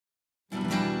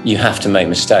you have to make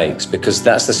mistakes, because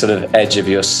that's the sort of edge of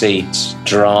your seat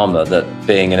drama that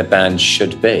being in a band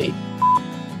should be.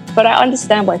 But I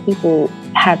understand why people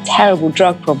have terrible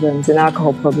drug problems and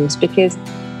alcohol problems, because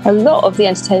a lot of the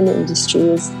entertainment industry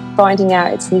is finding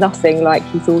out it's nothing like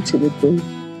you thought it would be.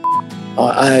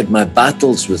 I had my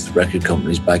battles with record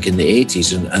companies back in the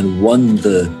 80s and won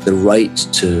the right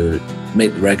to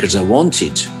make the records I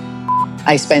wanted.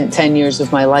 I spent 10 years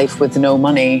of my life with no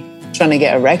money. Trying to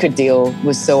get a record deal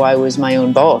was so I was my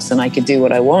own boss and I could do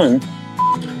what I want.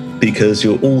 Because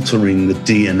you're altering the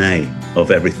DNA of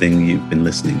everything you've been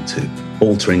listening to,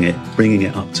 altering it, bringing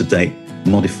it up to date,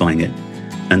 modifying it,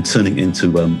 and turning it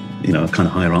into a kind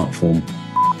of higher art form.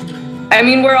 I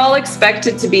mean, we're all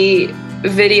expected to be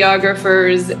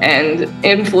videographers and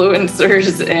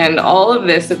influencers and all of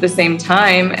this at the same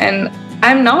time, and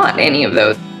I'm not any of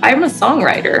those. I'm a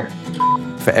songwriter.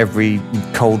 For every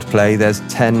Coldplay, there's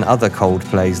 10 other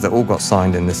Coldplays that all got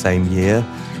signed in the same year.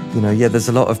 There's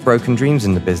a lot of broken dreams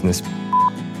in the business.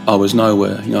 I was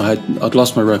nowhere. I'd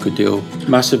lost my record deal,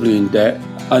 massively in debt,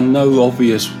 and no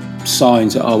obvious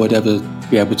signs that I would ever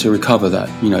be able to recover that,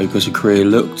 because the career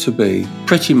looked to be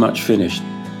pretty much finished.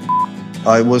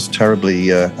 I was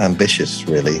terribly ambitious,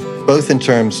 really, both in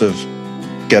terms of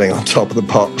getting on top of the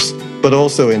pops, but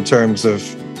also in terms of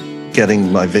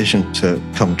getting my vision to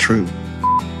come true.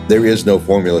 There is no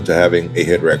formula to having a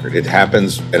hit record. It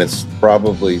happens, and it's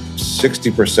probably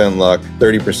 60% luck,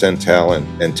 30% talent,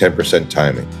 and 10%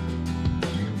 timing.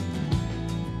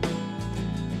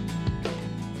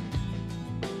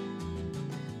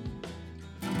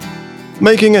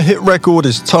 Making a hit record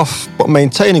is tough, but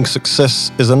maintaining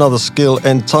success is another skill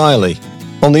entirely.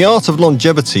 On The Art of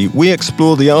Longevity, we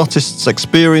explore the artist's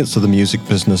experience of the music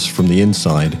business from the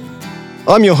inside.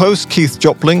 I'm your host, Keith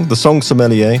Jopling, the song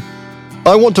sommelier.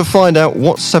 I want to find out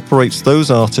what separates those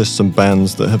artists and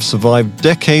bands that have survived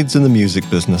decades in the music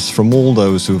business from all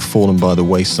those who have fallen by the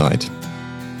wayside.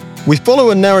 We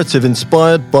follow a narrative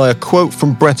inspired by a quote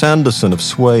from Brett Anderson of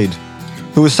Suede,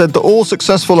 who has said that all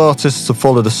successful artists have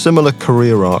followed a similar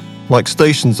career arc, like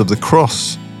Stations of the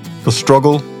Cross: the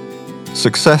struggle,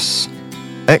 success,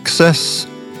 excess,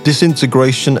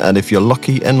 disintegration, and if you're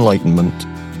lucky, enlightenment.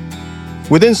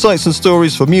 With insights and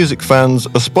stories for music fans,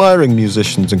 aspiring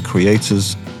musicians and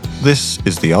creators, this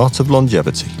is The Art of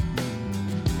Longevity.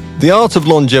 The Art of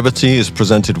Longevity is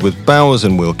presented with Bowers &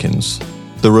 Wilkins,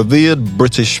 the revered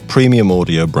British premium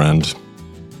audio brand.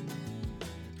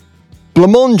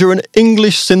 Blancmange are an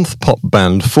English synth-pop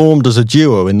band formed as a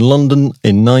duo in London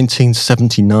in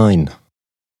 1979.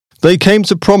 They came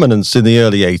to prominence in the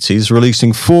early 80s,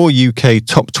 releasing 4 UK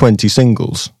top 20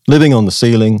 singles: Living on the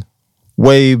Ceiling,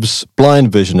 Waves,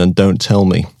 Blind Vision, and Don't Tell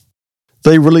Me.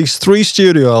 They released 3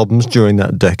 studio albums during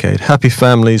that decade: Happy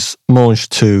Families, Mange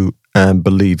 2, and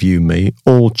Believe You Me,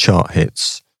 all chart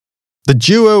hits. The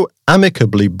duo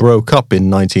amicably broke up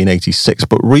in 1986,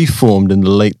 but reformed in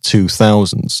the late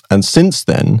 2000s, and since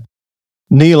then,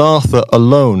 Neil Arthur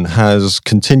alone has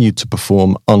continued to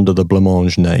perform under the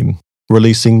Blancmange name,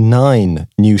 releasing 9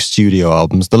 new studio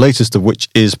albums, the latest of which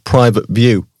is Private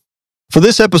View. For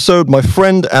this episode, my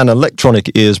friend and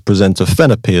Electronic Ears presenter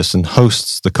Fenna Pearson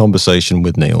hosts the conversation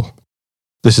with Neil.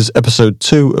 This is episode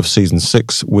 2 of season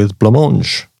 6 with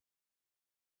Blancmange.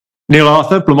 Neil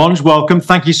Arthur, Blancmange, welcome.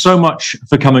 Thank you so much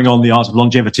for coming on The Art of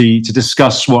Longevity to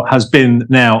discuss what has been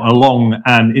now a long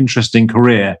and interesting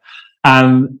career.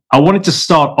 And I wanted to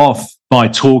start off by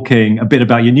talking a bit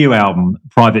about your new album,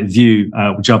 Private View,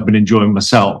 which I've been enjoying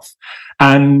myself.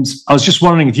 And I was just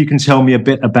wondering if you can tell me a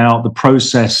bit about the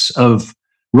process of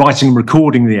writing and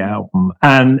recording the album.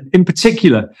 And in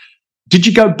particular, did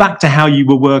you go back to how you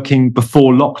were working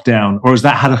before lockdown, or has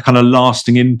that had a kind of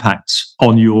lasting impact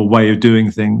on your way of doing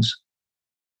things?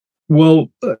 Well,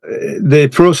 the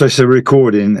process of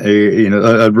recording,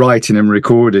 writing and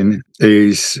recording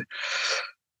is,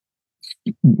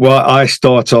 well, I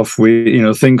start off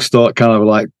with, things start kind of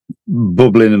like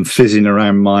bubbling and fizzing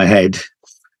around my head.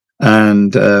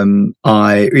 And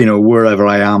I, wherever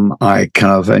I am, I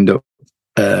kind of end up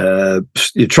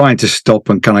you're trying to stop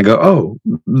and kind of go, oh,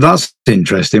 that's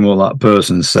interesting what that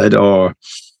person said, or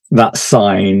that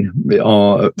sign,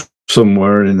 or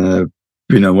somewhere in a,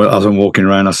 as I'm walking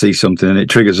around, I see something and it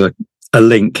triggers a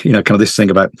link, kind of this thing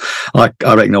about, I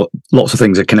reckon lots of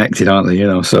things are connected, aren't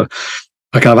they? So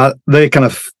they kind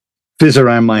of fizz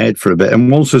around my head for a bit. And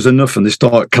once there's enough and they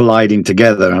start colliding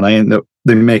together and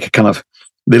they make a kind of,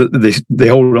 they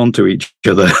hold on to each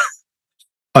other.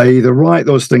 I either write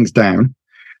those things down,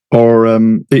 or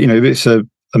if it's a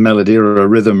melody or a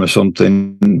rhythm or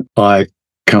something, I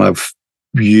kind of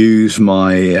use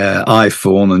my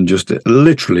iPhone and just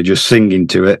literally just sing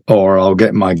into it, or I'll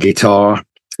get my guitar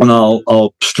and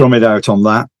I'll strum it out on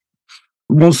that.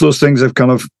 Once those things have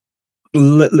kind of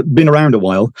been around a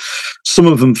while, some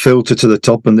of them filter to the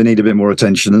top and they need a bit more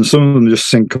attention, and some of them just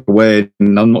sink away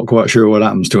and I'm not quite sure what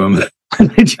happens to them.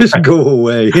 They just go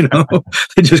away,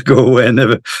 they just go away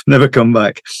and never come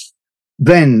back.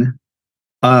 Then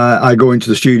I go into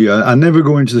the studio. I never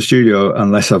go into the studio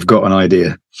unless I've got an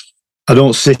idea. I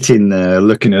don't sit in there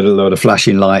looking at a load of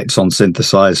flashing lights on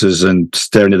synthesizers and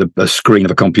staring at a screen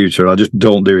of a computer. I just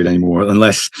don't do it anymore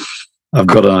unless I've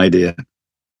got an idea.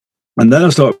 And then I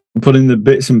start putting the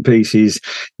bits and pieces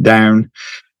down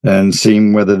and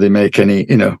seeing whether they make any,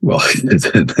 well,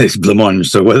 it's Blancmange,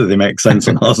 so whether they make sense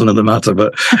or not is another matter.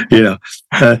 But,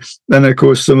 then of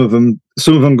course, some of them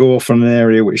go off from an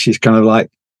area which is kind of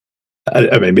like,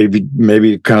 I mean,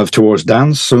 maybe kind of towards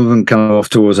dance. Some of them come off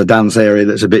towards a dance area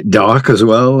that's a bit dark as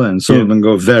well. And some of them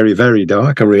go very, very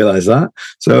dark. I realize that.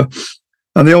 So,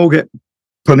 and they all get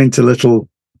put into little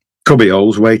cubby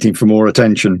holes waiting for more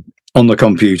attention on the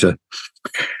computer.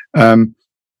 Then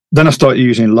I start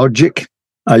using Logic.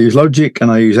 I use Logic and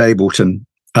I use Ableton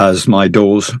as my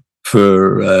doors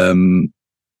for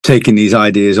taking these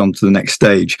ideas onto the next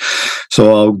stage.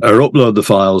 So I'll upload the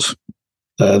files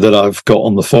that I've got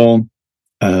on the phone,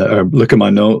 or look at my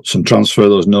notes and transfer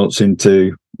those notes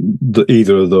into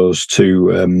either of those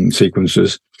two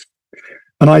sequences.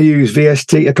 And I use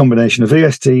VST, a combination of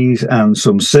VSTs and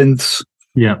some synths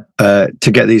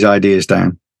to get these ideas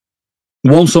down.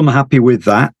 Once I'm happy with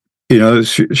that,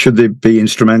 should they be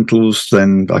instrumentals,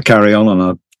 then I carry on and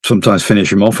I sometimes finish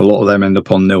them off. A lot of them end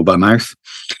up on Nil by Mouth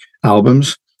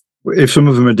albums. If some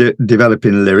of them are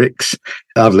developing lyrics,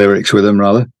 I have lyrics with them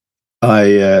rather.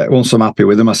 Once I'm happy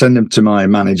with them, I send them to my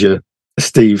manager,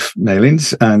 Steve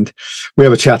Malins, and we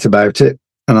have a chat about it.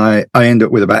 And I end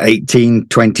up with about 18,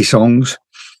 20 songs.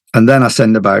 And then I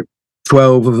send about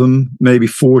 12 of them, maybe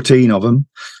 14 of them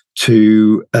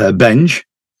to Benj.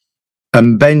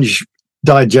 And Benj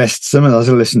digests them, and as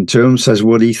I listen to them, says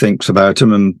what he thinks about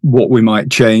them and what we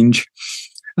might change.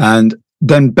 And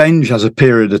then Benj has a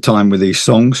period of time with these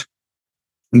songs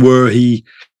where he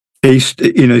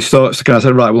starts to kind of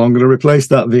say, right, well, I'm going to replace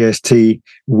that VST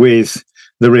with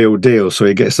the real deal. So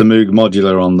he gets the Moog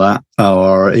modular on that,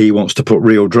 or he wants to put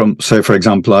real drums. So, for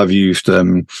example, I've used a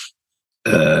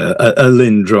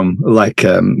Linn drum, like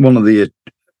one of the,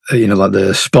 like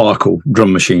the Sparkle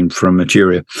drum machine from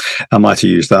Maturia. I might have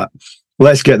used that.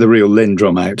 Let's get the real Linn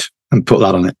drum out and put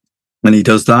that on it. And he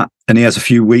does that, and he has a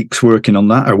few weeks working on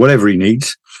that, or whatever he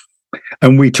needs.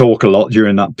 And we talk a lot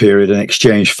during that period and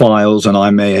exchange files, and I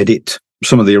may edit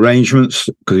some of the arrangements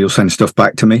because he'll send stuff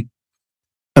back to me.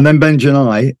 And then Benj and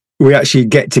I, we actually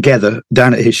get together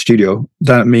down at his studio,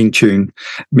 down at Mean Tune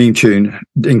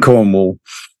in Cornwall,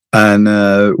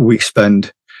 and we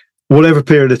spend whatever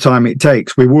period of time it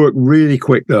takes. We work really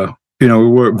quick though. We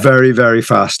work very, very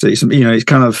fast. It's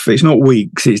it's not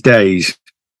weeks, it's days.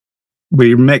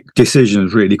 We make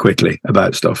decisions really quickly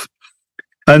about stuff.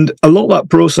 And a lot of that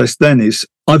process then is,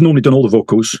 I've normally done all the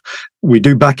vocals. We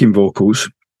do backing vocals.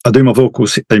 I do my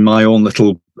vocals in my own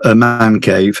little man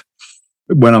cave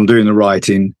when I'm doing the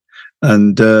writing.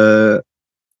 And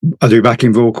I do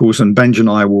backing vocals, and Benj and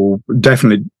I will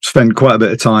definitely spend quite a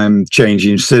bit of time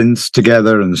changing synths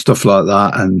together and stuff like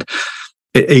that, and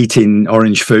eating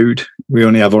orange food. We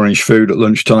only have orange food at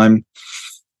lunchtime,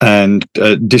 and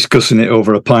discussing it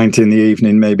over a pint in the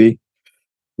evening, maybe,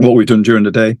 what we've done during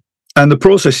the day. And the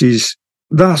process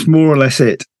that's more or less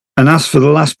it. And as for the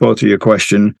last part of your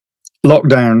question,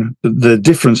 lockdown, the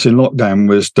difference in lockdown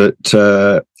was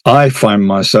that I find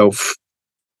myself,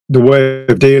 the way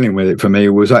of dealing with it for me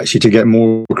was actually to get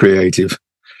more creative.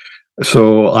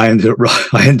 So I ended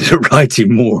up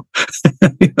writing more,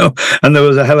 and there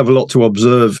was a hell of a lot to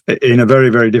observe in a very,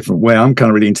 very different way. I'm kind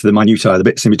of really into the minutiae, the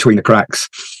bits in between the cracks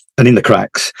and in the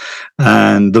cracks,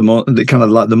 and the kind of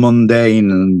like the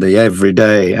mundane and the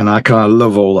everyday. And I kind of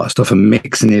love all that stuff and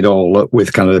mixing it all up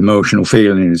with kind of emotional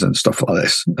feelings and stuff like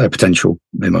this, potential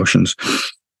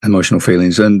emotional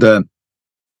feelings. And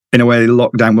in a way,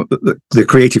 lockdown, the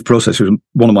creative process was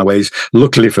one of my ways,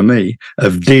 luckily for me,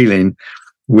 of dealing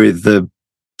with the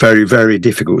very, very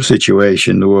difficult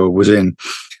situation the world was in.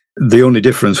 The only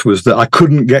difference was that I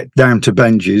couldn't get down to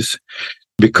Benj's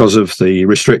because of the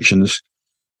restrictions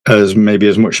as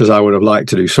much as I would have liked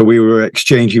to do. So we were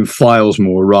exchanging files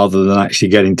more rather than actually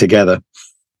getting together.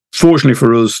 Fortunately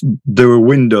for us, there were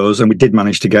windows, and we did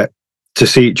manage to get to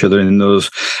see each other in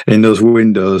those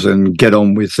windows and get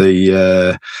on with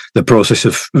the process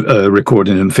of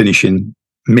recording and finishing,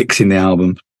 mixing the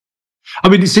album. I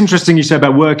mean, it's interesting you say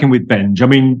about working with Benj. I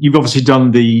mean, you've obviously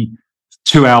done the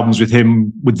 2 albums with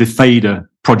him with the Fader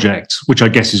project, which I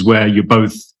guess is where you're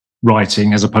both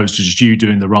writing as opposed to just you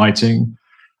doing the writing.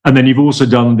 And then you've also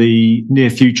done the Near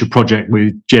Future project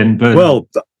with Jen Bernal. Well,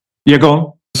 yeah, go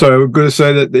on. So I'm going to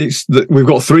say that we've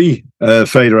got 3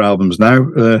 Fader albums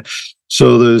now.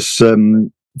 So there's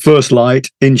First Light,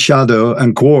 In Shadow,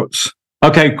 and Quartz.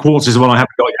 Okay, Quartz is the one I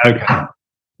haven't got yet. Okay.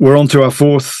 We're on to our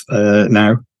 4th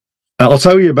now.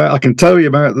 I can tell you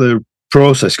about the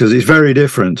process because it's very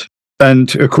different.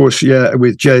 And of course,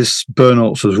 with Jez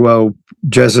Bernholtz as well.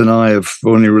 Jez and I have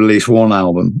only released 1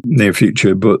 album, Near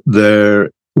Future, but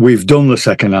we've done the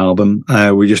 2nd album.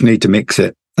 We just need to mix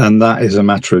it. And that is a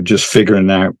matter of just figuring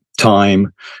out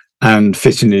time and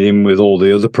fitting it in with all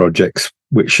the other projects,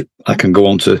 which I can go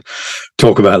on to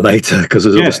talk about later because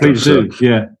there's other stuff. Please do.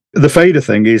 Yeah. The Fader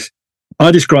thing is,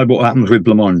 I describe what happens with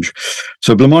Blancmange.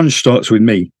 So Blancmange starts with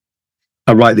me.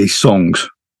 I write these songs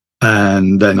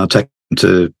and then I take them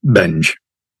to Benj.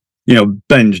 You know,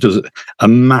 Benj does a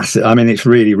massive, I mean, it's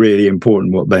really, really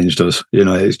important what Benj does. You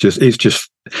know,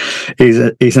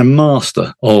 he's a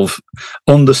master of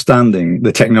understanding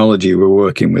the technology we're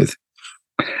working with.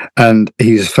 And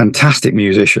he's a fantastic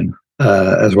musician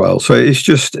as well. So it's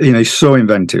just, he's so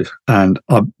inventive and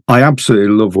I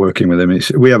absolutely love working with him.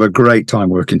 We have a great time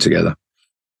working together.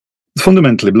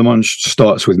 Fundamentally, Blancmange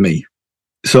starts with me.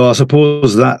 So I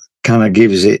suppose that kind of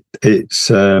gives it its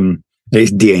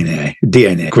DNA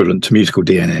equivalent to musical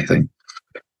DNA thing.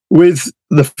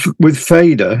 With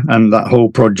Fader and that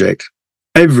whole project,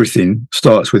 everything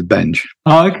starts with Benj.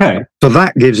 Oh, okay. So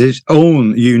that gives its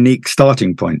own unique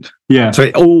starting point. Yeah. So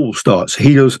it all starts.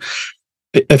 He does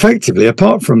effectively,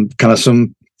 apart from kind of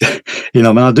some,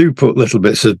 I do put little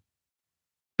bits of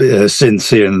synths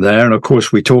here and there, and of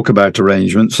course we talk about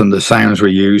arrangements and the sounds we're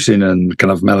using and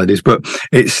kind of melodies, but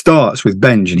it starts with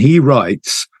Benj, and he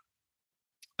writes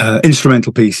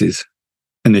instrumental pieces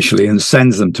initially and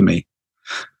sends them to me,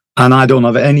 and I don't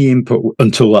have any input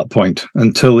until that point,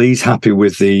 until he's happy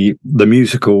with the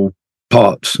musical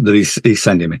parts that he's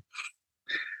sending me.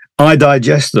 I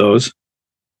digest those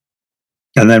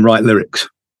and then write lyrics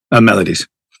and melodies.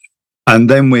 And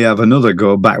then we have another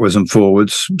go backwards and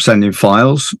forwards, sending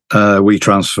files. We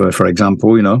transfer, for example,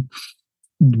 we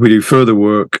do further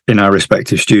work in our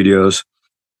respective studios,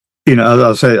 as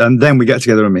I say, and then we get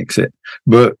together and mix it.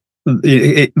 But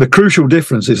the crucial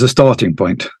difference is the starting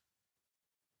point.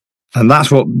 And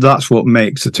that's what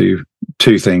makes the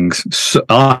two things,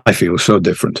 I feel, so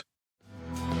different.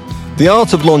 The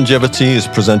Art of Longevity is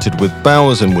presented with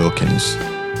Bowers & Wilkins,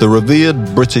 the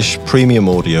revered British premium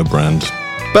audio brand.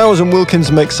 Bowers &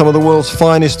 Wilkins makes some of the world's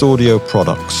finest audio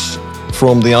products,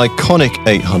 from the iconic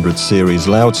 800 series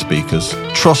loudspeakers,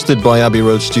 trusted by Abbey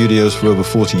Road Studios for over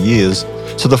 40 years,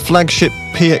 to the flagship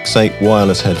PX8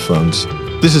 wireless headphones.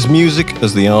 This is music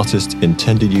as the artist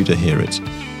intended you to hear it.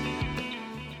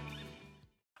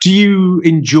 Do you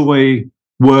enjoy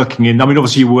working in,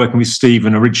 obviously you're working with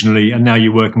Stephen originally, and now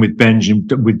you're working with Benj and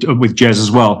with Jez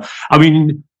as well.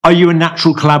 Are you a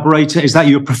natural collaborator? Is that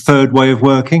your preferred way of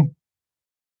working?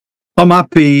 I'm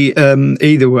happy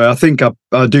either way. I think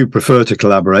I do prefer to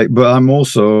collaborate, but I'm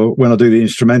also, when I do the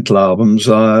instrumental albums,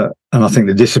 and I think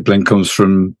the discipline comes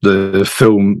from the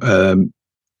film and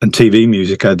TV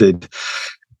music I did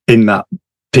in that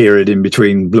period in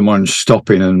between Blancmange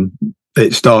stopping and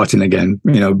it starting again,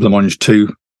 Blancmange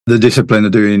 2. The discipline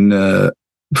of doing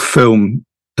film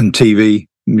and TV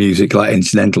music, like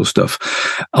incidental stuff,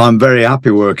 I'm very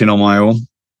happy working on my own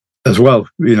as well.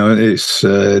 It's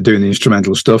doing the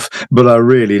instrumental stuff, but I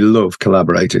really love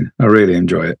collaborating. I really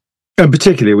enjoy it, and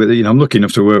particularly with I'm lucky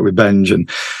enough to work with Benj, and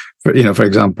for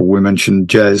example, we mentioned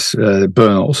Jez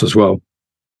Bernholtz as well.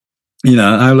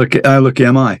 How lucky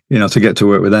am I? To get to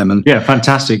work with them. And yeah,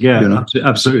 fantastic. Yeah,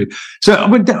 absolutely. So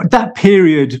that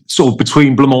period sort of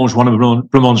between Blancmange 1 and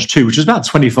Blancmange 2, which was about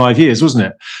 25 years, wasn't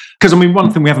it? Because one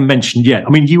thing we haven't mentioned yet.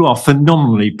 You are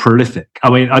phenomenally prolific.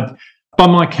 By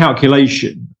my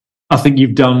calculation, I think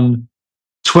you've done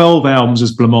 12 albums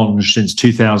as Blancmange since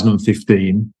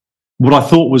 2015. What I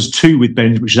thought was 2 with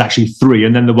Benj, which is actually 3,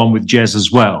 and then the one with Jez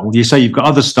as well. You say you've got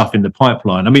other stuff in the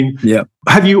pipeline. Yeah.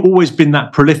 Have you always been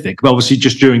that prolific? Well, obviously,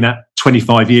 just during that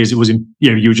 25 years, it was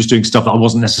you were just doing stuff that I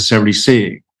wasn't necessarily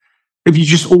seeing. Have you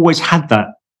just always had that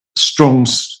strong,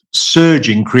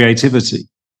 surging creativity?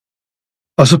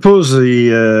 I suppose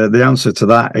the answer to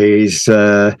that is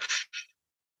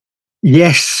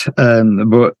yes,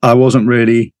 but I wasn't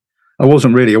really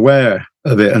aware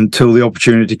of it until the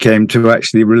opportunity came to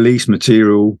actually release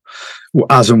material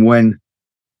as and when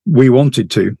we wanted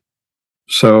to.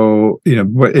 So, you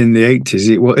know, in the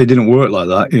 80s, it didn't work like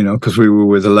that, you know, because we were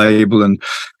with a label and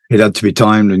it had to be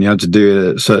timed and you had to do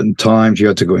it at certain times. You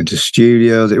had to go into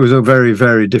studios. It was a very,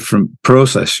 very different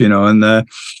process, you know. And I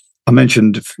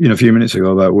mentioned, you know, a few minutes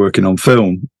ago about working on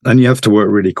film, and you have to work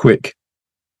really quick.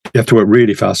 You have to work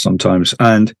really fast sometimes.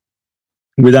 And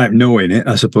without knowing it,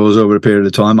 I suppose over a period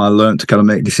of time, I learned to kind of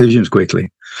make decisions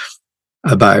quickly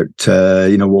about,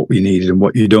 you know, what we needed and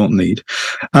what you don't need.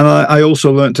 And I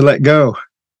also learned to let go.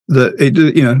 That it,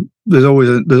 you know, there's always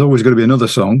going to be another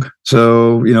song.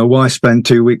 So, you know, why spend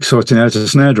 2 weeks sorting out a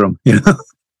snare drum? You know?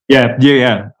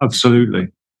 Yeah, absolutely.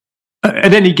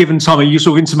 At any given time, you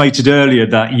sort of intimated earlier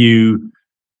that you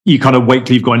kind of wait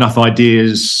till you've got enough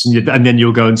ideas, and then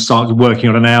you'll go and start working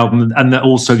on an album, and that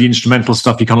also the instrumental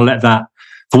stuff, you kind of let that,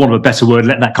 for want of a better word,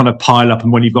 let that kind of pile up,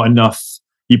 and when you've got enough,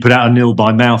 you put out a Nil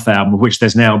by Mouth album, of which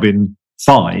there's now been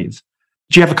 5.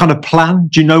 Do you have a kind of plan?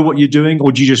 Do you know what you're doing,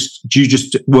 or do you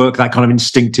just work that kind of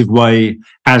instinctive way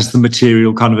as the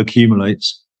material kind of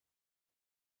accumulates?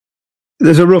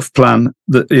 There's a rough plan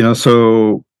that, you know,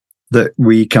 so that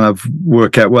we kind of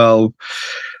work out, well,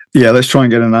 yeah, let's try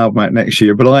and get an album out next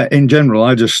year. But in general,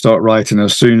 I just start writing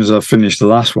as soon as I've finished the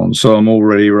last one. So I'm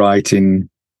already writing.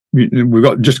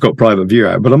 We've just got Private View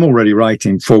out, but I'm already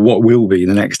writing for what will be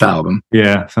the next album.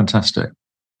 Yeah, fantastic.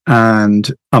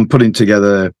 And I'm putting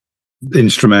together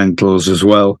instrumentals as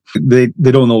well. They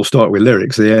don't all start with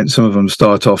lyrics. Some of them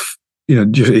start off, you know,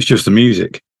 it's just the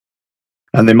music,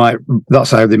 and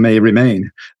that's how they may remain.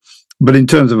 But in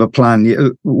terms of a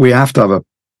plan, we have to have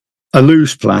a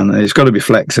loose plan. It's got to be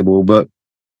flexible, but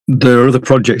there are other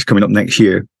projects coming up next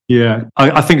year. Yeah,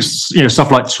 I think, you know, stuff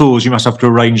like tours, you must have to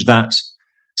arrange that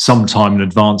sometime in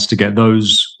advance to get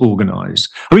those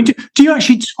organised. I mean, do you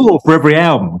actually tour for every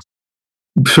album?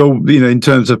 So, you know, in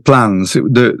terms of plans,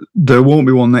 there won't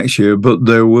be one next year, but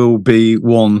there will be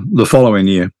one the following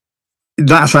year.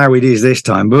 That's how it is this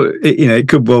time. But, you know, it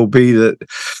could well be that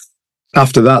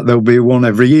after that, there'll be one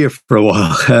every year for a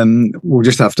while. We'll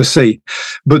just have to see.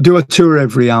 But do a tour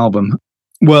every album.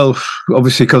 Well,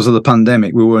 obviously, because of the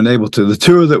pandemic, we weren't able to. The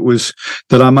tour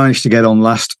that I managed to get on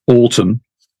last autumn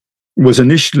was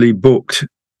initially booked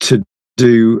to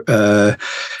do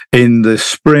in the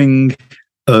spring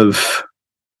of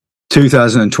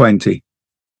 2020.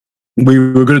 We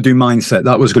were going to do Mindset.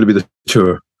 That was going to be the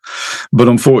tour. But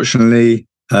unfortunately,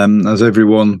 as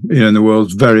everyone, you know, in the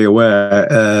world's very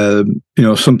aware, you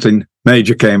know, something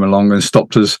major came along and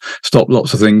stopped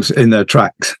lots of things in their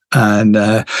tracks.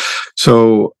 And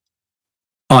so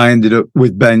I ended up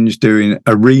with Benj doing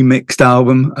a remixed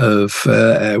album of,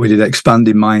 we did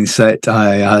Expanding Mindset.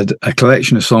 I had a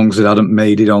collection of songs that hadn't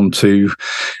made it onto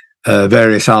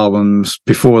various albums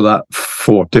before that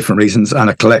for different reasons, and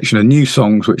a collection of new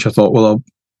songs, which I thought, well,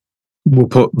 we'll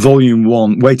put Volume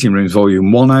 1, Waiting Rooms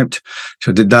Volume 1 out.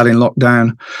 So I did that in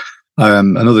lockdown.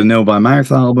 Another Nil by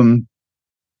Mouth album,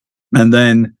 and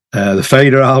then the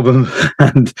Fader album,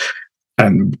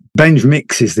 and Benj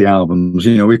mixes the albums.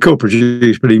 You know, we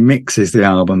co-produce, but he mixes the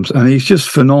albums, and he's just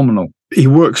phenomenal. He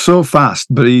works so fast,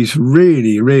 but he's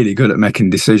really, really good at making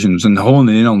decisions and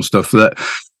honing in on stuff that,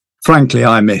 frankly,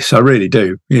 I miss. I really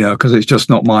do, you know, because it's just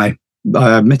not I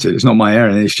admit it, it's not my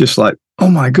area. It's just like, oh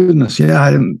my goodness, yeah, I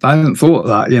hadn't thought of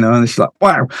that, you know, and it's like,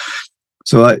 wow.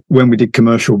 So like when we did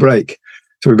Commercial Break,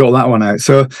 so we got that one out.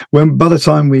 So by the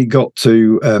time we got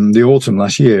to the autumn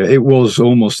last year, it was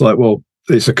almost like, well,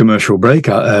 it's a commercial break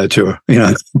tour, you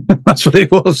know. That's what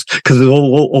it was, because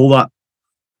all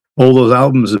those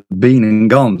albums have been and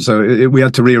gone. So we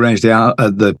had to rearrange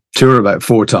the tour about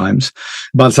 4 times.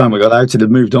 By the time we got out, it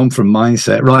had moved on from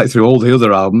Mindset right through all the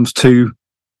other albums to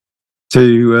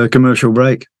Commercial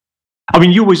Break. I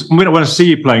mean, you always, when I see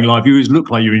you playing live, you always look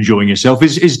like you're enjoying yourself.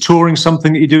 Is touring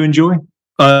something that you do enjoy?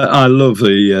 I love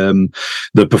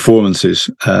the performances.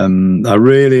 I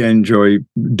really enjoy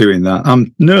doing that.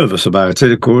 I'm nervous about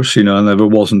it, of course. You know, I never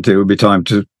wasn't. It would be time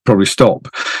to probably stop.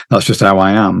 That's just how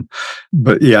I am.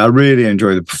 But yeah, I really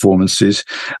enjoy the performances.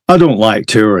 I don't like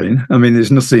touring. I mean,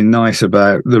 there's nothing nice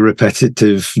about the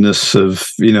repetitiveness of,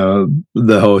 you know,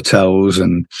 the hotels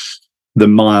and the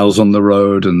miles on the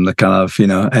road and the kind of, you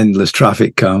know, endless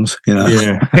traffic cones, you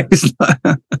know,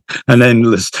 and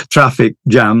endless traffic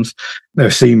jams. They're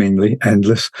seemingly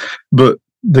endless, but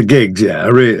the gigs, yeah, I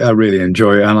really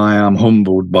enjoy it. And I am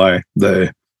humbled by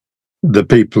the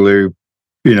people who,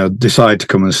 you know, decide to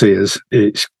come and see us.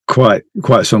 It's quite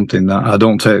something that I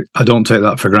don't take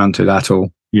that for granted at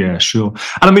all. Yeah, sure.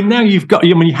 And I mean, now you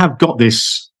have got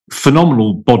this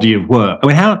phenomenal body of work.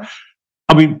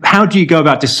 I mean, how do you go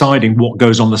about deciding what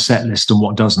goes on the set list and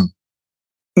what doesn't?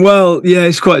 Well, yeah,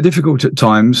 it's quite difficult at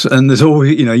times. And there's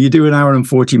always, you do an hour and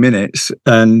 40 minutes,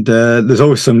 and there's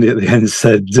always somebody at the end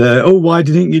said, oh, why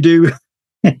didn't you do?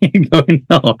 You're going,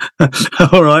 no.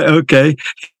 All right, okay.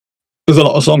 There's a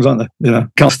lot of songs, aren't there?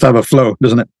 Can't have a flow,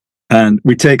 doesn't it? And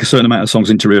we take a certain amount of songs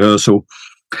into rehearsal.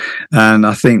 And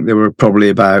I think there were probably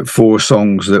about 4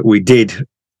 songs that we did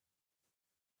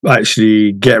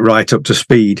actually get right up to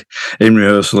speed in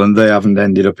rehearsal, and they haven't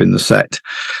ended up in the set.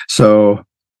 So,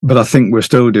 but I think we're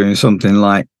still doing something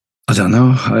like, I don't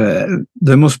know,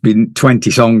 there must be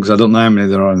 20 songs. I don't know how many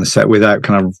there are in the set without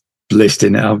kind of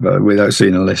listing it up, without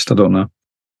seeing a list. I don't know.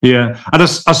 Yeah. And I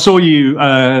saw you,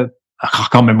 I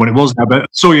can't remember when it was now, but I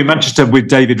saw you in Manchester with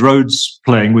David Rhodes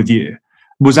playing with you.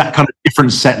 Was that kind of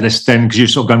different set list then? Because you're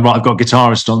sort of going, right, I've got a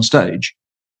guitarist on stage.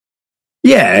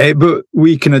 Yeah, but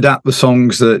we can adapt the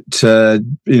songs that,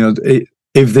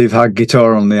 if they've had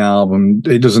guitar on the album,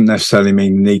 it doesn't necessarily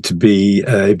mean they need to be,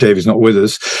 if David's not with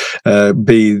us,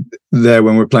 be there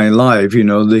when we're playing live.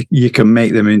 You can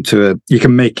make them you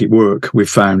can make it work, we've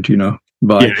found,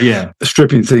 by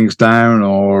stripping things down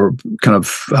or kind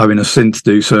of having a synth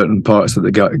do certain parts that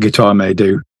the guitar may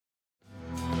do.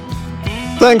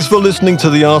 Thanks for listening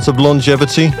to The Art of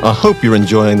Longevity. I hope you're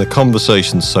enjoying the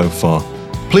conversation so far.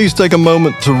 Please take a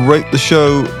moment to rate the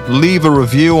show, leave a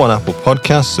review on Apple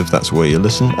Podcasts if that's where you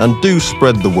listen, and do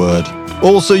spread the word.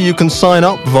 Also, you can sign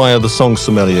up via the Song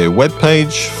Sommelier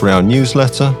webpage for our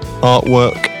newsletter,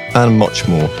 artwork, and much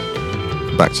more.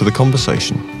 Back to the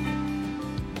conversation.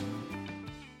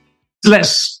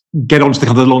 Let's get on to the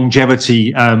kind of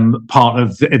longevity part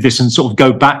of this and sort of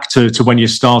go back to when you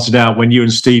started out, when you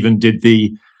and Stephen did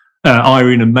the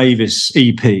Irene and Mavis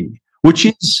EP, which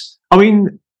is,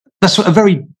 that's a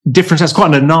very different, that's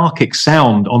quite an anarchic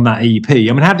sound on that EP.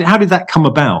 How did that come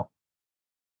about?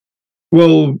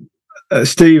 Well,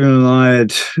 Stephen and I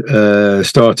had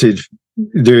started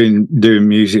doing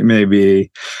music maybe a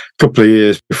couple of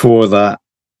years before that,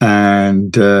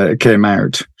 and it came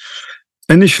out.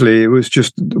 Initially, it was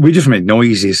we just made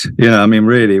noises.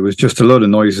 Really, it was just a lot of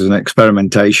noises and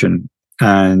experimentation.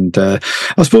 And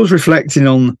I suppose reflecting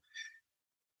on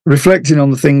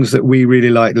the things that we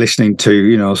really like listening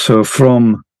to, so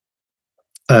from,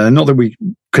 not that we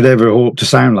could ever hope to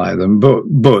sound like them,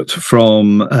 but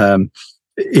from,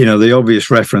 the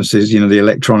obvious references, the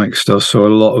electronic stuff. So a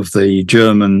lot of the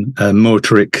German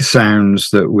motoric sounds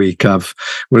that we kind of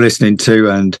were listening to,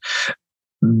 and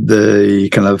the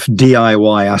kind of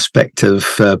DIY aspect of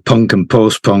punk and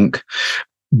post-punk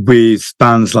with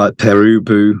bands like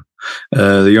Perubu,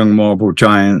 the Young Marble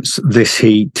Giants, This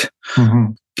Heat,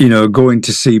 going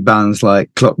to see bands like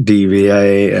Clock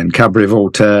DVA and Cabaret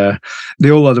Voltaire.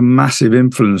 They all had a massive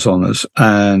influence on us.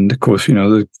 And of course,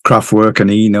 the Kraftwerk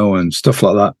and Eno and stuff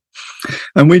like that.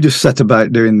 And we just set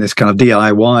about doing this kind of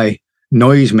DIY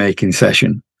noise-making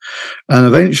session. And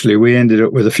eventually we ended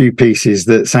up with a few pieces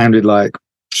that sounded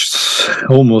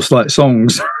almost like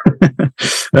songs.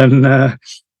 And a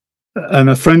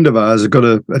friend of ours got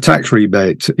a tax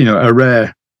rebate, a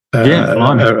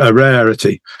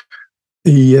rarity.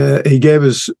 He gave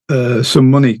us some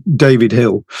money. David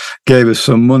Hill gave us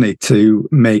some money to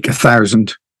make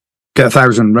 1,000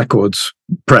 records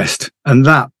pressed, and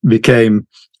that became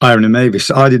Irene and Mavis.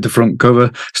 I did the front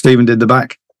cover, Stephen did the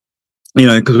back.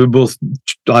 Because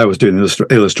I was doing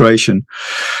illustration,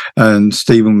 and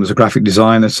Stephen was a graphic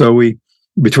designer. So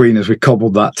between us, we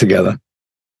cobbled that together.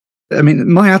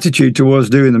 My attitude towards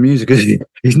doing the music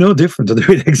is no different. I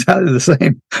do it exactly the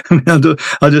same.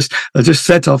 I just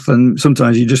set off, and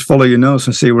sometimes you just follow your nose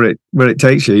and see where it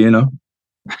takes you,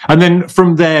 And then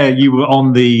from there, you were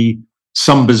on the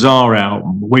Some Bizarre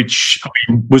album, which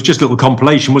was just a little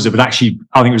compilation, was it? But actually,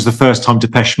 I think it was the first time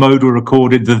Depeche Mode were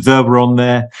recorded. The were on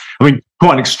there.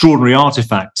 Quite an extraordinary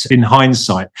artifact in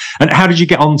hindsight. And how did you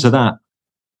get onto that?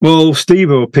 Well,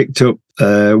 Steve-O picked up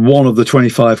one of the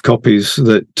 25 copies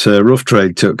that Rough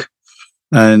Trade took,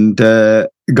 and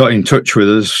got in touch with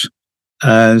us.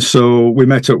 And so we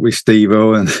met up with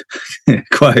Steve-O, and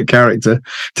quite a character,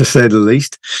 to say the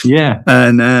least. Yeah.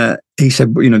 And he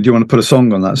said, do you want to put a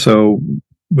song on that? So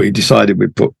we decided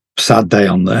we'd put Sad Day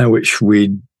on there, which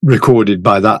we recorded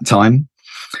by that time.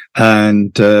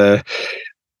 And,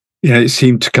 it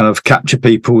seemed to kind of capture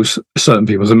certain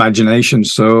people's imagination.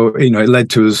 So, it led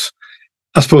to us,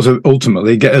 I suppose,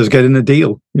 ultimately getting a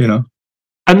deal,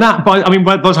 And that, by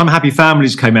the time Happy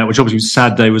Families came out, which obviously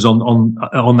Sad Day was on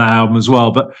that album as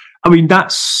well. But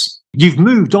you've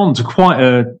moved on to quite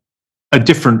a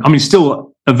different,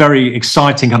 still a very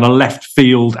exciting kind of left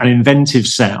field and inventive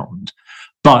sound.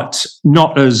 but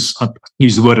not as, I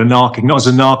use the word anarchic, not as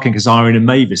anarchic as Irene and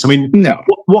Mavis. I mean, no.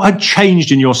 What had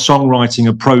changed in your songwriting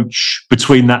approach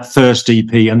between that first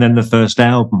EP and then the first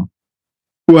album?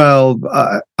 Well,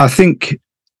 I think,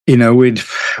 we'd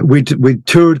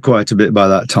toured quite a bit by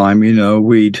that time.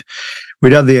 We'd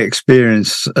had the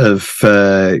experience of,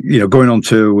 going on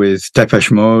tour with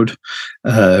Depeche Mode.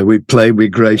 We played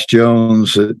with Grace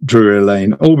Jones at Drury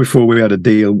Lane, all before we had a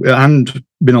deal, and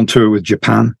been on tour with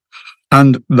Japan.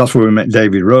 And that's where we met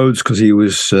David Rhodes, because he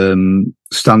was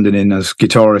standing in as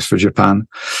guitarist for Japan.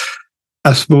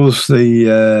 I suppose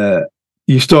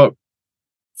you start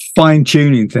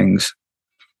fine-tuning things.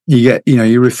 You get,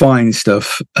 you refine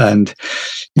stuff, and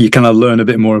you kind of learn a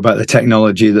bit more about the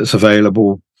technology that's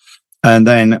available. And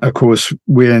then, of course,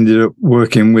 we ended up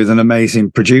working with an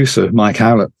amazing producer, Mike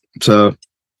Howlett. So,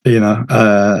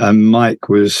 and Mike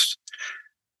was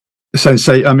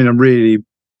a really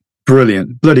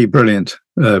bloody brilliant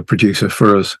producer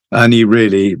for us. And he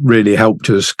really, really helped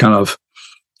us kind of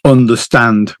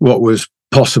understand what was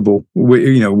possible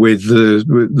with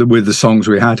the songs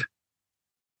we had.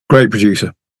 Great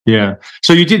producer. Yeah.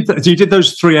 So you did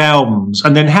those 3 albums,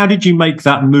 and then how did you make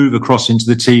that move across into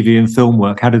the TV and film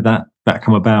work? How did that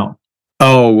come about?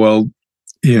 Oh, well,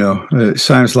 it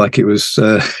sounds like it was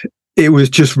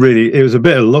just really, it was a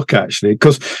bit of luck, actually,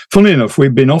 because funnily enough,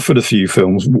 we'd been offered a few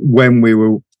films when we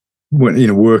were,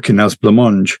 working as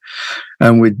Blancmange,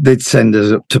 and they'd send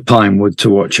us up to Pinewood to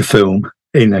watch a film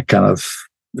in a kind of,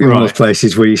 one of those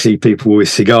places where you see people with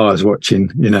cigars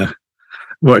watching a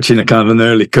kind of an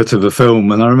early cut of a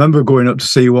film. And I remember going up to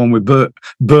see one with Burt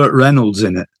Reynolds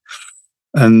in it.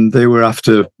 And they were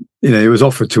after, it was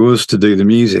offered to us to do the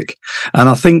music. And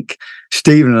I think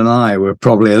Stephen and I were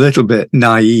probably a little bit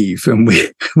naive, and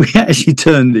we actually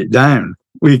turned it down.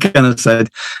 We kind of said,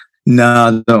 no,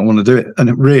 I don't want to do it.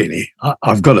 And really,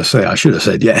 I've got to say, I should have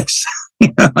said yes.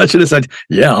 I should have said,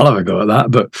 yeah, I'll have a go at that.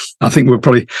 But I think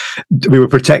we were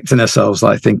protecting ourselves,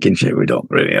 like thinking, shit, we don't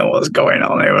really know what's going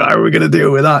on here. How are we going to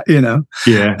deal with that,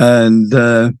 Yeah.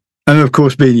 And of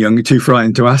course, being young, you're too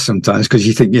frightened to ask sometimes because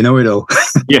you think you know it all.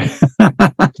 Yeah.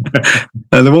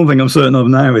 And the one thing I'm certain of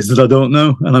now is that I don't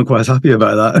know, and I'm quite happy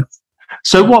about that.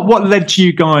 So what led to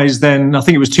you guys then? I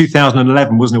think it was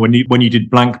 2011, wasn't it, when you did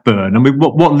Blancmange? I mean,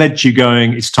 what led to you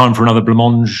going, it's time for another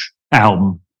Blancmange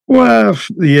album? Well,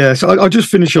 yeah, so I'll just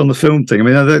finish on the film thing. I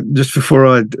mean, just before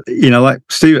like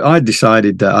Steve, I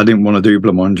decided that I didn't want to do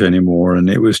Blancmange anymore, and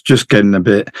it was just getting a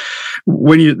bit,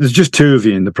 there's just 2 of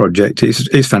you in the project,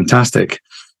 it's fantastic.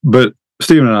 But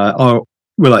Stephen and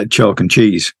we're like chalk and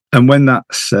cheese. And when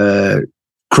that's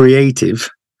creative,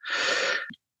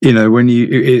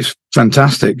 it's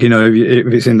fantastic,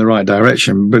 if it's in the right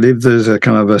direction. But if there's a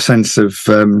kind of a sense of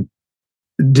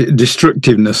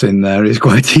destructiveness in there, it's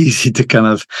quite easy to kind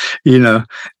of,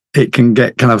 it can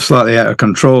get kind of slightly out of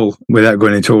control without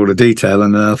going into all the detail.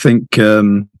 And I think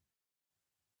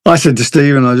I said to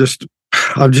Stephen,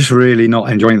 I'm just really not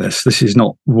enjoying this. This is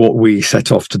not what we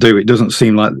set off to do. It doesn't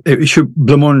seem like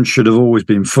Blancmange should have always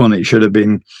been fun. It should have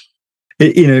been,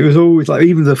 it was always like,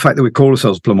 even the fact that we call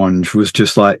ourselves Blancmange was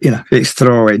just like, it's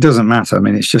throwaway. It doesn't matter. I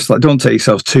mean, it's just like, don't take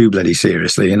yourselves too bloody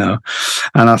seriously, And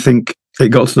I think it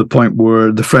got to the point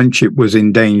where the friendship was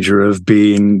in danger of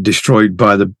being destroyed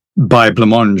by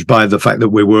Blancmange, by the fact that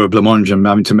we were Blancmange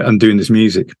and doing this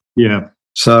music. Yeah.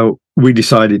 So we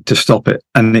decided to stop it,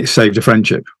 and it saved a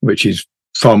friendship, which is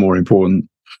far more important.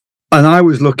 And I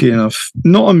was lucky enough,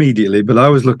 not immediately, but I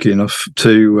was lucky enough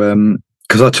to,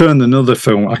 because I turned another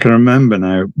film, I can remember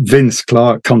now, Vince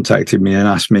Clarke contacted me and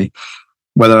asked me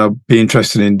whether I'd be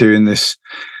interested in doing this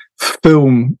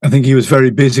film. I think he was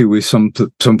very busy with some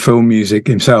film music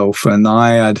himself, and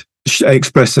I had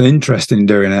expressed an interest in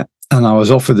doing it, and I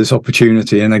was offered this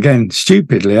opportunity. And again,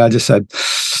 stupidly, I just said,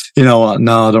 you know what,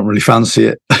 no, I don't really fancy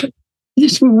it. He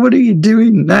said, what are you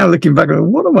doing now? Looking back,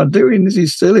 what am I doing? This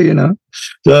is silly,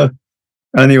 So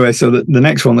anyway, so the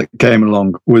next one that came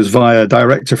along was via a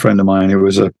director friend of mine who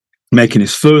was making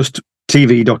his first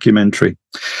TV documentary,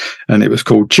 and it was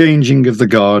called Changing of the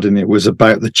Guard, and it was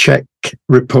about the Czech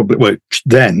Republic,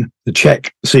 then the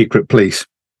Czech secret police,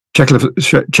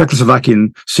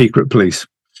 Czechoslovakian secret police.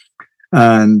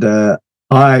 And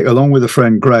I, along with a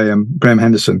friend, Graham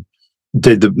Henderson,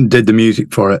 did the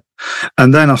music for it.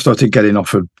 And then I started getting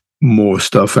offered more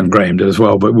stuff, and Graham did as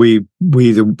well, but we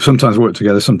sometimes work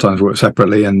together, sometimes work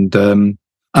separately, and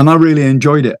I really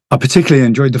enjoyed it. I particularly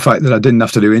enjoyed the fact that I didn't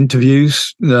have to do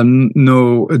interviews.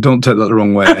 No, don't take that the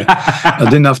wrong way. I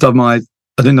didn't have to have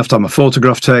my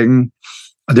photograph taken.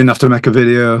 I didn't have to make a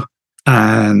video.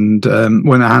 And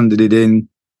when I handed it in,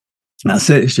 that's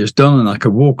it. It's just done, and I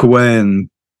could walk away and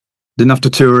Didn't have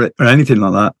to tour it or anything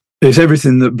like that. It's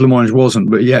everything that Blancmange wasn't,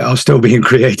 but yeah, I was still being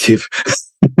creative.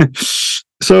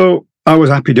 So I was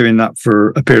happy doing that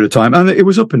for a period of time, and it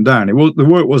was up and down. The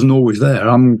work wasn't always there.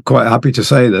 I'm quite happy to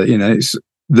say that,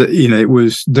 it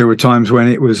was. There were times when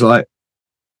it was like,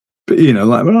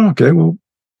 well, okay, well,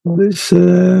 there's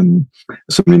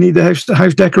somebody need the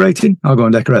house decorating. I'll go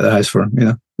and decorate the house for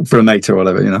him, for a mate or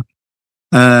whatever.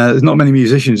 There's not many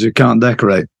musicians who can't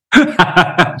decorate.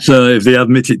 So if they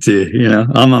admit it to you,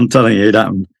 I'm telling you, it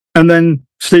happened. And then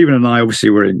Stephen and I obviously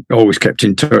always kept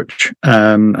in touch,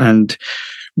 and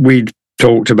we'd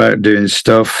talked about doing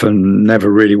stuff and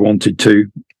never really wanted to.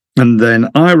 And then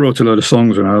I wrote a lot of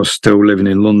songs when I was still living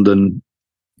in London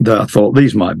that I thought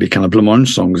these might be kind of Blancmange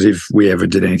songs if we ever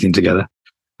did anything together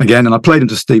again. And I played them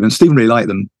to Stephen. Stephen really liked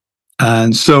them.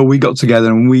 And so we got together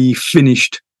and we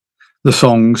finished the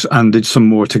songs and did some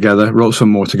more together, wrote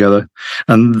some more together.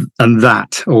 And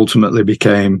that ultimately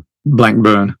became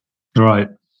Blancmange. Right.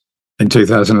 In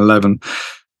 2011.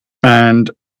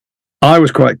 And I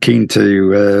was quite keen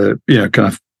to, kind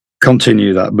of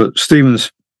continue that. But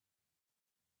Stephen's,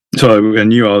 so I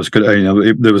knew I was good,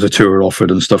 there was a tour offered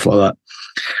and stuff like that.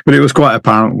 But it was quite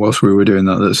apparent whilst we were doing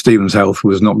that Stephen's health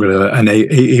was not going to, and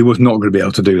he was not going to be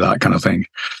able to do that kind of thing.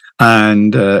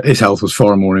 And his health was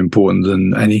far more important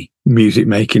than any music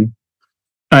making.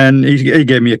 And he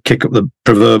gave me a kick up the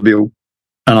proverbial,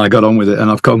 and I got on with it, and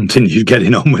I've continued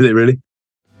getting on with it, really.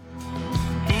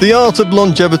 The Art of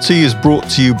Longevity is brought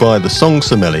to you by the Song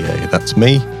Sommelier, that's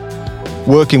me,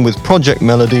 working with Project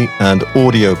Melody and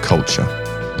Audio Culture.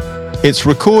 It's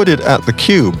recorded at The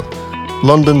Cube,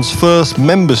 London's first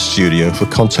members studio for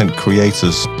content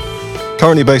creators.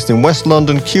 Currently based in West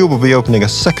London, Cube will be opening a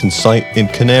second site in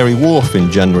Canary Wharf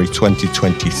in January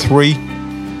 2023.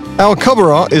 Our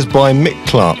cover art is by Mick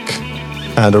Clark,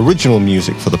 and original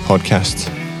music for the podcast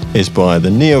is by the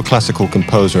neoclassical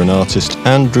composer and artist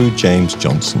Andrew James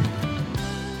Johnson.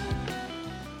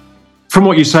 From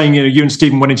what you're saying, you and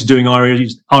Stephen went into doing Irene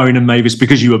and Mavis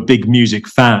because you were big music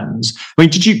fans. I mean,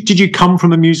 did you come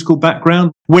from a musical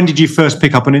background? When did you first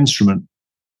pick up an instrument?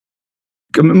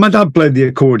 My dad played the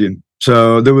accordion,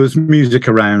 so there was music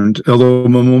around, although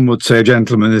my mum would say a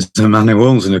gentleman is a man who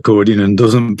owns an accordion and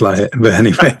doesn't play it. But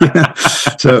anyway,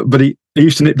 but he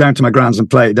used to nip down to my grand's and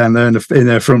play it down there in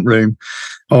their front room,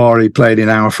 or he played in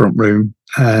our front room,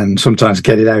 and sometimes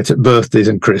get it out at birthdays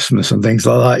and Christmas and things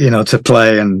like that, to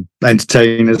play and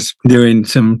entertain us doing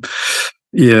some,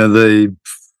 who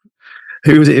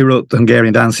was it who wrote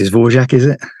Hungarian dances? Dvorak, is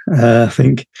it? I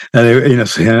think. All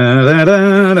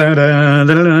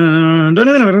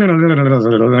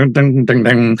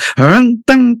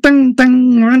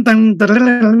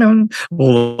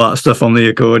that stuff on the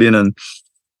accordion, and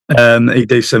he'd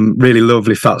do some really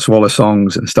lovely Fats Waller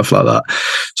songs and stuff like that.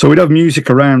 So we'd have music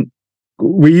around.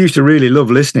 We used to really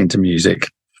love listening to music.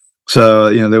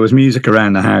 So, there was music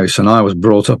around the house, and I was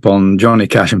brought up on Johnny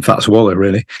Cash and Fats Waller,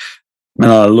 really.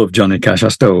 And I love Johnny Cash. I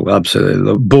still absolutely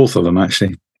love both of them,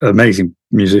 actually. Amazing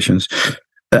musicians.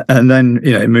 And then,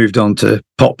 it moved on to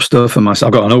pop stuff. And I've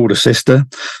got an older sister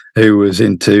who was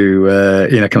into,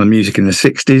 kind of music in the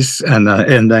 60s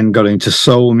and then got into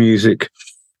soul music.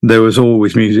 There was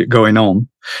always music going on.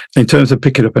 In terms of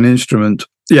picking up an instrument,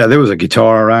 there was a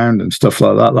guitar around and stuff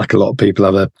like that. Like a lot of people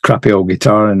have a crappy old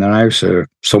guitar in their house or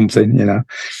something, And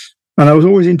I was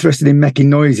always interested in making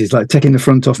noises, like taking the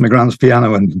front off my grand's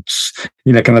piano and,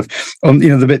 kind of, on,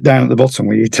 the bit down at the bottom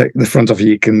where you take the front off,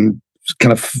 you can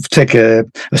kind of take a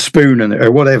spoon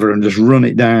or whatever and just run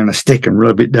it down a stick and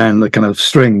rub it down the kind of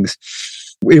strings.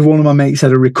 If one of my mates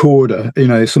had a recorder,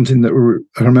 something that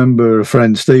I remember a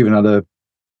friend, Stephen, had a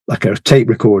tape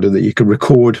recorder that you could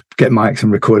record, get mics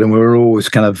and record, and we were always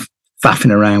kind of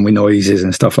faffing around with noises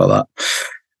and stuff like that.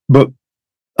 But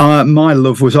my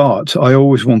love was art. I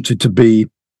always wanted to be.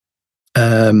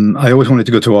 I always wanted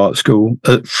to go to art school.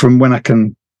 From when I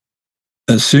can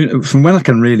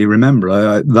really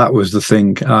remember, that was the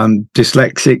thing. I'm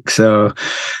dyslexic, so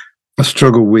I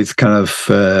struggled with kind of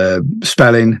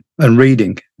spelling and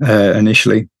reading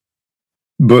initially.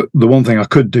 But the one thing I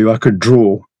could do, I could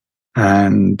draw,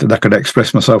 and I could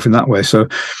express myself in that way. So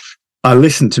I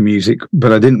listened to music,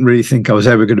 but I didn't really think I was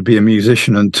ever going to be a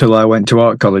musician until I went to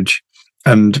art college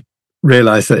and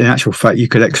realized that in actual fact you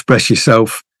could express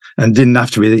yourself and didn't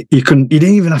have to be, you didn't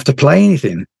even have to play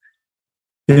anything.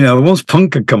 Once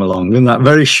punk had come along in that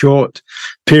very short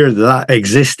period that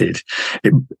existed,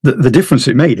 the difference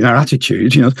it made in our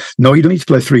attitudes, no, you don't need to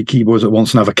play 3 keyboards at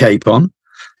once and have a cape on.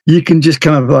 You can just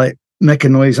kind of like make a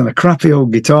noise on a crappy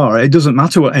old guitar. It doesn't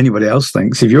matter what anybody else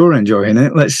thinks. If you're enjoying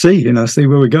it, let's see, see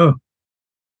where we go.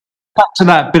 back to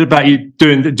that bit about you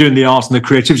doing the art and the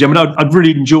creativity. I mean, I've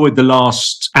really enjoyed the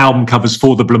last album covers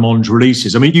for the Blancmange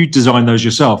releases. I mean, you design those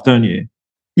yourself, don't you?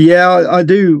 Yeah, I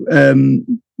do.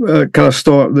 Kind of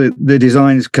start the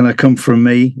designs kind of come from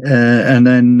me, and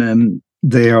then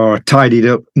they are tidied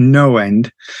up no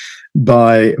end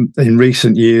by, in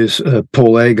recent years,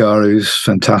 Paul Agar, who's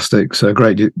fantastic. So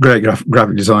great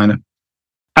graphic designer.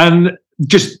 And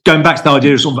just going back to the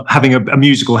idea of sort of having a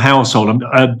musical household,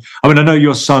 I mean, I know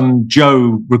your son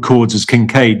Joe records as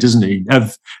Kincaid, doesn't he?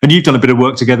 And you've done a bit of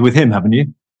work together with him, haven't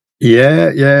you? Yeah,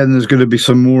 and there's going to be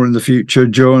some more in the future.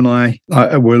 Joe and I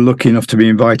were lucky enough to be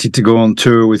invited to go on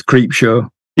tour with Creepshow.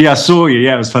 Yeah, I saw you.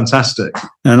 Yeah, it was fantastic.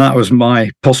 And that was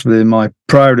possibly my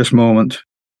proudest moment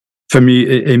for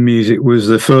me in music, was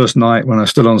the first night when I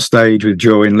stood on stage with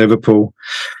Joe in Liverpool.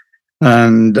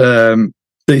 And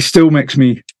it still makes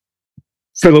me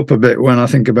fill up a bit when I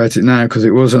think about it now, because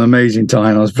it was an amazing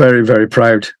time. I was very, very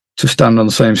proud to stand on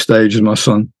the same stage as my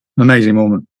son. Amazing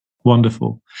moment.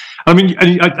 Wonderful. I mean,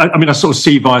 I sort of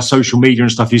see via social media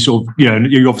and stuff, you sort of,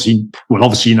 you obviously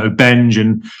Benge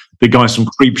and the guys from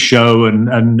Creepshow,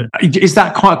 and is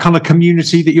that quite a kind of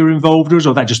community that you're involved with, or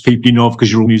is that just people you know of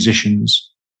because you're all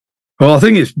musicians? Well, I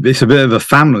think it's a bit of a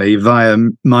family via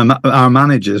our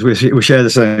managers. We share the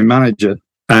same manager,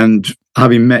 and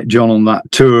having met John on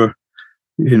that tour,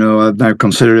 I now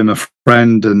consider him a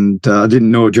friend, and I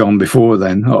didn't know John before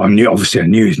then. I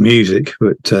knew his music,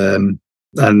 but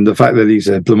and the fact that he's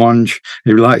a Blancmange,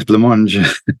 he likes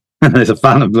Blancmange, and is a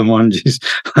fan of Blancmange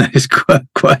is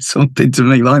quite something to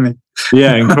me, like me.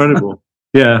 Yeah, incredible.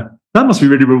 Yeah, that must be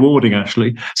really rewarding,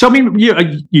 actually. So, I mean,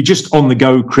 you're just on the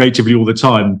go creatively all the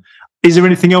time. Is there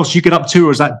anything else you get up to,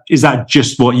 or is that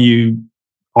just what you,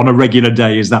 on a regular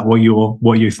day, is that what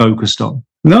you're focused on?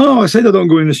 No, I said I don't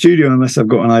go in the studio unless I've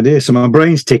got an idea. So my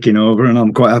brain's ticking over, and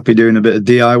I'm quite happy doing a bit of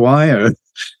DIY or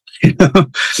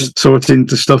sorting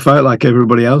the stuff out like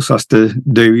everybody else has to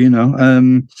do.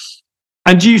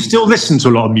 And do you still listen to a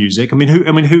lot of music? I mean,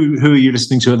 who are you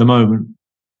listening to at the moment?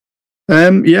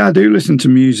 Yeah, I do listen to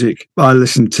music. I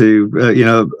listen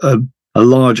to a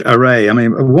large array. I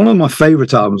mean, one of my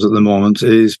favourite albums at the moment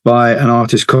is by an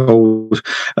artist called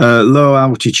Low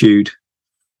Altitude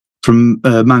from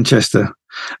Manchester,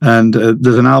 and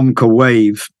there's an album called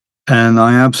Wave, and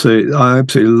I absolutely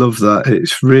love that.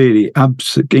 It's really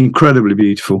incredibly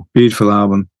beautiful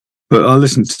album. But I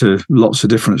listen to lots of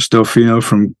different stuff,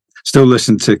 still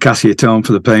listen to Cassia Tone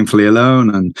for the Painfully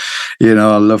Alone, and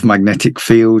I love Magnetic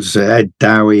Fields, Ed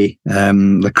Dowie,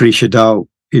 Lucretia Dalt.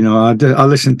 I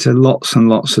listen to lots and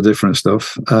lots of different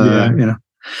stuff. And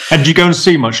do you go and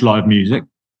see much live music?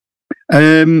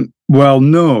 Well,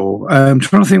 no. I'm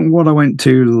trying to think what I went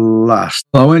to last.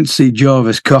 I went to see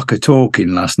Jarvis Cocker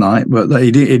talking last night, but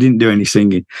he didn't do any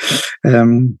singing.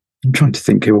 I'm trying to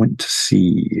think who I went to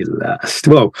see last.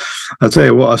 Well, I'll tell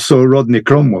you what, I saw Rodney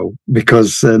Cromwell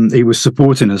because he was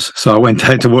supporting us. So I went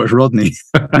out to watch Rodney.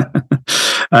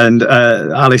 And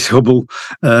Alice Hubble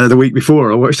the week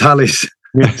before, I watched Alice.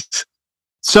 Yes.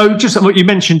 So just what you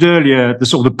mentioned earlier, the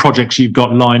sort of the projects you've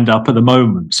got lined up at the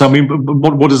moment. So, I mean,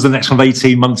 what does the next kind of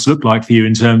 18 months look like for you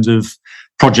in terms of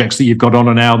projects that you've got on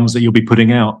and albums that you'll be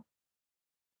putting out?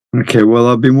 Okay, well,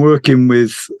 I've been working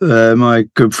with my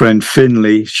good friend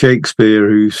Finlay Shakespeare,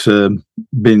 who's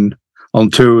been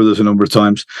on tour with us a number of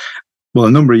times. Well,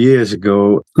 a number of years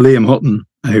ago, Liam Hutton,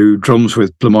 who drums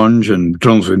with Blancmange and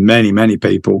drums with many, many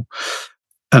people,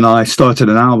 and I started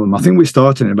an album. I think we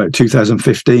started in about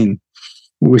 2015.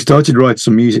 We started writing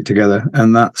some music together,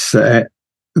 and that's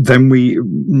then we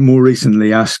more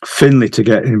recently asked Finlay to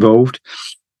get involved,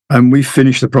 and we've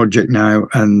finished the project now,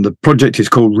 and the project is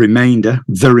called The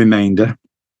Remainder,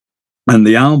 and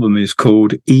the album is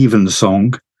called Even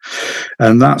Song,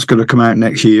 and that's going to come out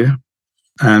next year,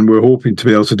 and we're hoping to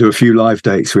be able to do a few live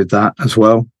dates with that as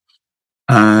well.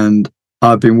 And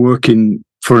I've been working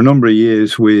for a number of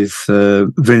years with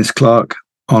Vince Clarke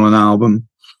on an album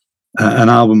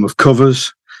of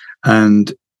covers,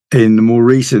 and in the more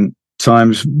recent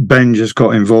times, Benge has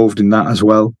got involved in that as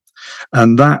well,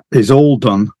 and that is all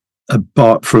done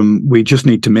apart from we just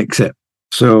need to mix it.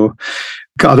 So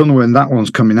I don't know when that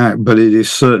one's coming out, but it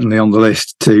is certainly on the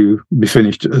list to be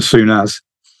finished as soon as.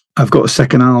 I've got a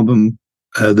second album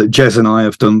that Jez and I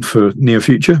have done for Near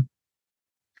Future.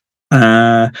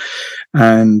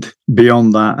 And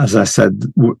beyond that, as I said,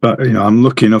 I'm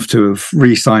lucky enough to have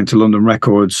re-signed to London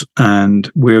Records, and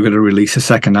we're going to release a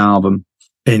second album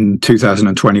in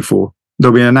 2024.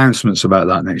 There'll be announcements about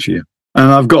that next year. And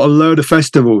I've got a load of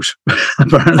festivals.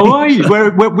 Apparently. Oh, are you?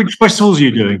 Which festivals are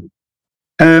you doing?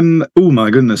 Oh my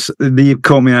goodness, you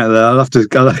caught me out there. I haven't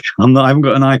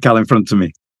got an iCal in front of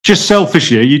me. Just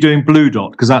selfishly, are you doing Blue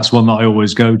Dot? Because that's one that I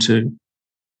always go to.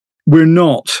 We're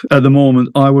not at the moment.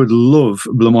 I would love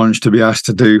Blancmange to be asked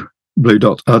to do Blue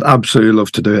Dot. I'd absolutely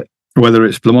love to do it, whether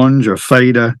it's Blancmange or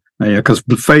Fader, because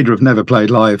Fader have never played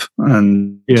live,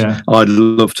 and I'd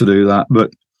love to do that.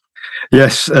 But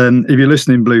yes, if you're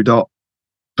listening, Blue Dot,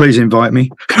 please invite me.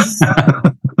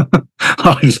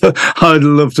 I'd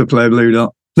love to play Blue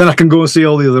Dot. Then I can go and see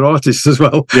all the other artists as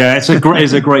well. Yeah, it's a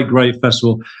great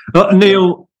festival.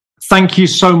 Neil, thank you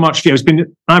so much. It's been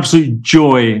an absolute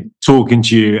joy talking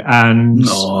to you, and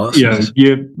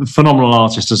you're a phenomenal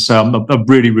artist. As I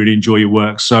really enjoy your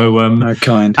work. So,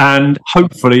 kind. And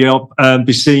hopefully, I'll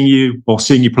be seeing you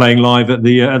playing live at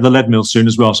the Lead Mill soon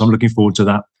as well. So, I'm looking forward to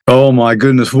that. Oh my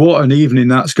goodness, what an evening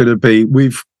that's going to be!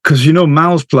 Because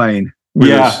Mal's playing.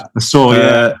 I saw.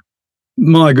 Yeah.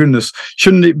 My goodness,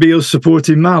 shouldn't it be us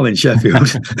supporting Mal in Sheffield?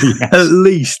 At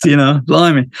least,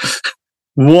 blimey.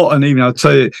 What an evening. I'll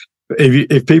tell you,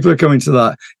 if people are coming to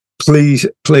that,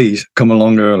 please come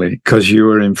along early, because you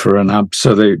are in for an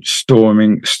absolute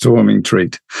storming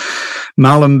treat.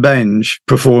 Mal and Benj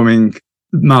performing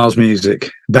Mal's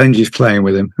music. Benj is playing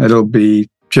with him. It'll be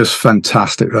just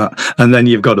fantastic, that. And then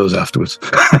you've got us afterwards.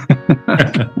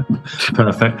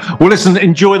 Perfect. Well, listen,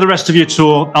 enjoy the rest of your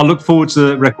tour. I'll look forward to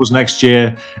the records next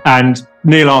year. And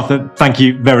Neil Arthur, thank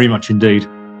you very much indeed.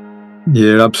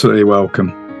 You're absolutely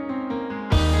welcome.